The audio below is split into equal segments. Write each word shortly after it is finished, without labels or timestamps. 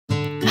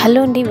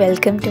Hello అండి,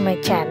 welcome to my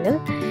channel.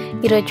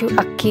 ఈరోజు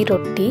అక్కి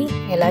రొట్టి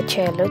ఎలా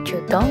చేయాలో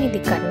చూద్దాం. ఇది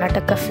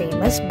కర్ణాటక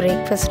ఫేమస్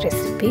బ్రేక్ఫాస్ట్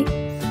రెసిపీ.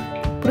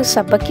 ఇప్పుడు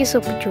సబ్బకి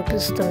సొప్పు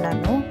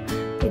చూపిస్తున్నాను.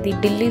 ఇది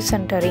ఢిల్లీస్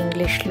అంటారు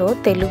ఇంగ్లీష్లో,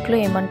 తెలుగులో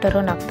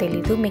ఏమంటారో నాకు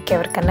తెలీదు. మీకు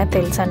ఎవరికన్నా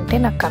తెలుసు అంటే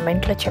నాకు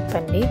కమెంట్లో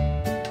చెప్పండి.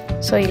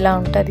 సో ఇలా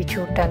ఉంటుంది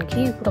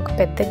చూడటానికి. ఇప్పుడు ఒక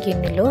పెద్ద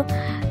గిన్నెలో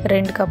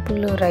 2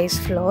 కప్పులు రైస్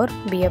ఫ్లోర్,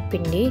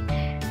 బియ్యపిండి,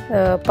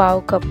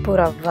 1/2 కప్పు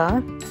రవ్వ,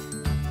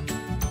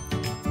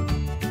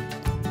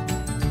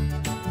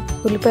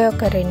 ఉల్లిపాయ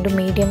ఒక 2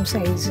 మీడియం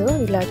సైజు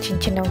ఇలా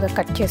చిన్నగా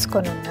కట్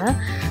చేసుకొని ఉన్నా,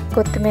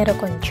 కొత్తిమీర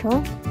కొంచెం,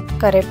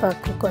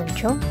 కరివేపాకు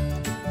కొంచెం,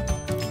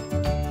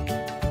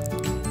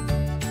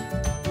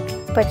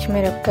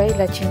 పచ్చిమిరపకాయ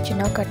ఇలా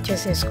చిన్నగా కట్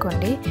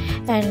చేసేసుకోండి.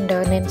 అండ్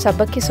నేను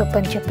సబ్బకి సొప్పు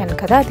అని చెప్పాను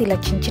కదా, అది ఇలా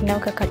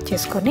చిన్నగా కట్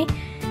చేసుకొని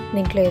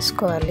దీంట్లో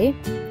వేసుకోవాలి.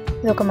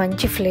 ఇది ఒక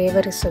మంచి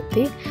ఫ్లేవర్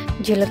ఇస్తుంది.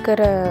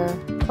 జీలకర్ర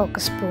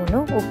 1 స్పూను,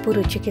 ఉప్పు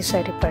రుచికి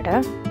సరిపడా.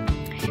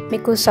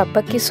 మీకు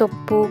సబ్బకి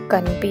సొప్పు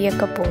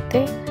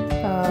కనిపించకపోతే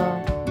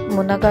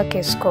మునగాకు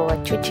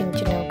వేసుకోవచ్చు,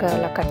 చిన్నగా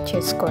అలా కట్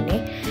చేసుకొని.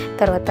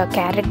 తర్వాత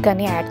క్యారెట్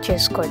కానీ యాడ్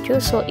చేసుకోవచ్చు.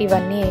 సో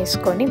ఇవన్నీ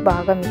వేసుకొని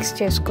బాగా మిక్స్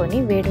చేసుకొని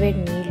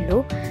వేడివేడి నీళ్ళు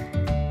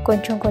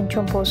కొంచెం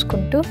కొంచెం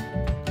పోసుకుంటూ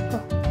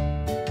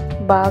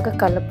బాగా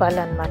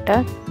కలపాలన్నమాట.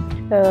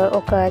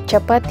 ఒక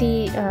చపాతీ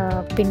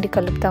పిండి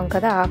కలుపుతాం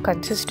కదా, ఆ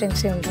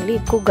కన్సిస్టెన్సీ ఉండాలి.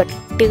 ఎక్కువ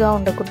గట్టిగా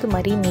ఉండకూడదు,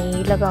 మరీ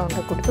నీళ్ళగా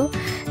ఉండకూడదు.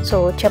 సో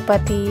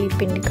చపాతీ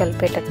పిండి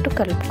కలిపేటట్టు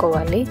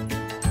కలుపుకోవాలి.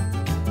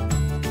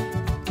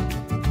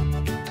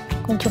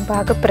 కొంచెం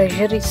బాగా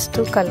ప్రెషర్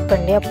ఇస్తూ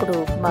కలపండి, అప్పుడు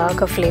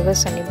బాగా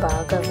ఫ్లేవర్స్ అన్ని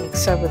బాగా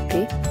మిక్స్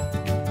అవుద్ది.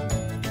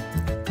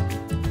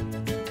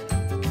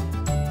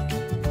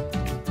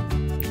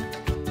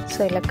 సో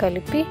ఇలా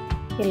కలిపి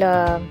ఇలా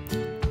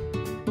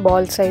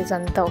బాల్ సైజ్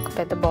అంతా, ఒక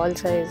పెద్ద బాల్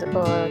సైజ్,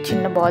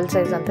 చిన్న బాల్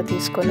సైజ్ అంతా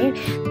తీసుకొని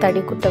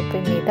తడి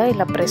గుట్టపై మీద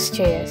ఇలా ప్రెస్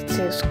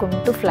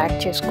చేసుకుంటూ ఫ్లాట్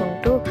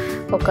చేసుకుంటూ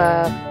ఒక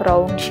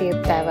రౌండ్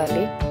షేప్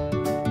తేవాలి.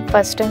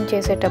 ఫస్ట్ టైం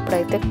చేసేటప్పుడు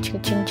అయితే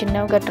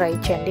చిన్నగా ట్రై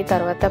చేయండి,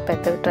 తర్వాత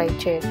పెద్దగా ట్రై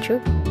చేయొచ్చు.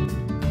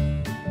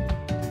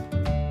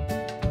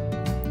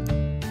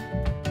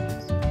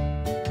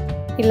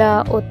 ఇలా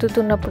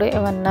ఒత్తుతున్నప్పుడు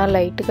ఏమన్నా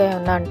లైట్గా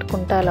ఏమన్నా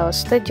అంటుకుంటా అలా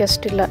వస్తే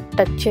జస్ట్ ఇలా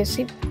టచ్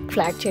చేసి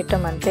ఫ్లాట్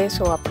చేయటం అంతే.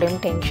 సో అప్పుడేం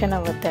టెన్షన్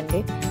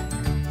అవ్వద్దండి.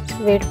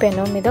 వేడి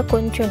పెనం మీద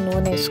కొంచెం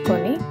నూనె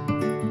వేసుకొని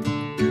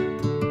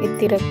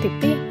ఇది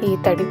తిప్పి ఈ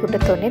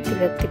తడిగుడ్డతోనే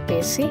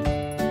తిప్పేసి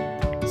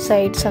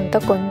సైడ్స్ అంతా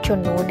కొంచెం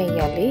నూనె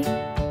వేయాలి.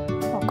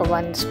 ఒక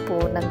 1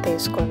 స్పూన్ అంత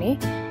వేసుకొని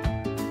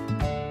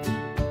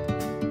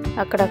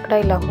అక్కడక్కడ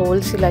ఇలా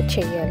హోల్స్ ఇలా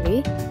చేయాలి.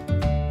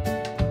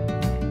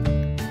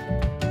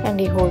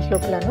 అండ్ ఈ హోల్స్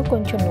లోపలను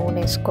కొంచెం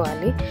నూనె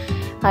వేసుకోవాలి.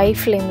 హై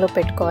ఫ్లేమ్లో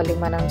పెట్టుకోవాలి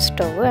మనం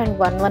స్టవ్. అండ్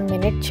 1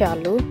 మినిట్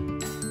చాలు.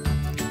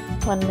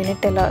 1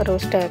 మినిట్ ఇలా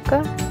రోస్ట్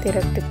అయ్యాక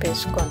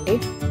తిప్పేసుకోండి.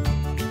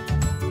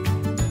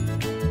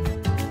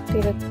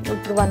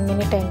 ఇప్పుడు 1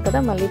 మినిట్ అయింది కదా,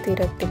 మళ్ళీ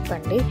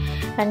తిప్పండి.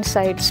 అండ్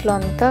సైడ్స్లో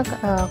అంతా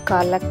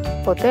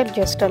కాలకపోతే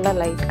జస్ట్ అలా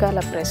లైట్గా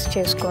అలా ప్రెస్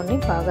చేసుకొని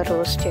బాగా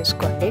రోస్ట్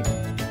చేసుకోండి.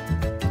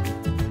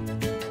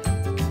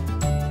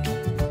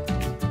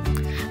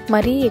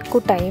 మరీ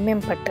ఎక్కువ టైం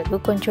ఏం పట్టదు,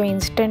 కొంచెం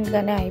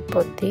ఇన్స్టెంట్గానే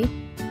అయిపోద్ది.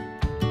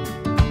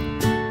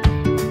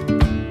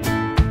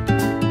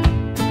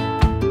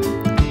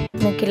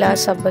 మీకు ఇలా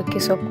సబ్బకి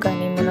సొప్పు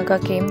కానీ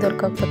మునగాకు ఏం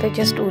దొరకకపోతే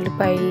జస్ట్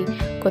ఉల్లిపాయ,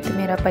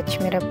 కొత్తిమీర,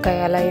 పచ్చిమిరపకాయ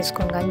అలా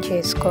వేసుకొని కానీ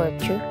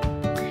చేసుకోవచ్చు.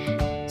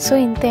 సో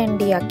ఇంతే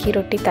అండి, అక్కి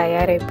రొట్టి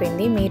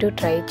తయారైపోయింది. మీరు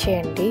ట్రై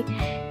చేయండి.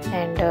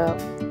 అండ్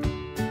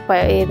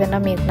ఏదైనా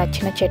మీకు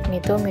నచ్చిన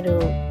చట్నీతో మీరు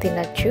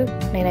తినచ్చు.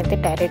 నేనైతే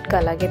డైరెక్ట్గా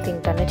అలాగే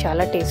తింటాను,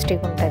 చాలా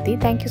టేస్టీగా ఉంటుంది.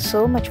 Thank you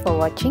so much for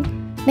watching.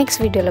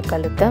 Next వీడియోలో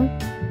కలుద్దాం.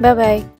 Bye bye.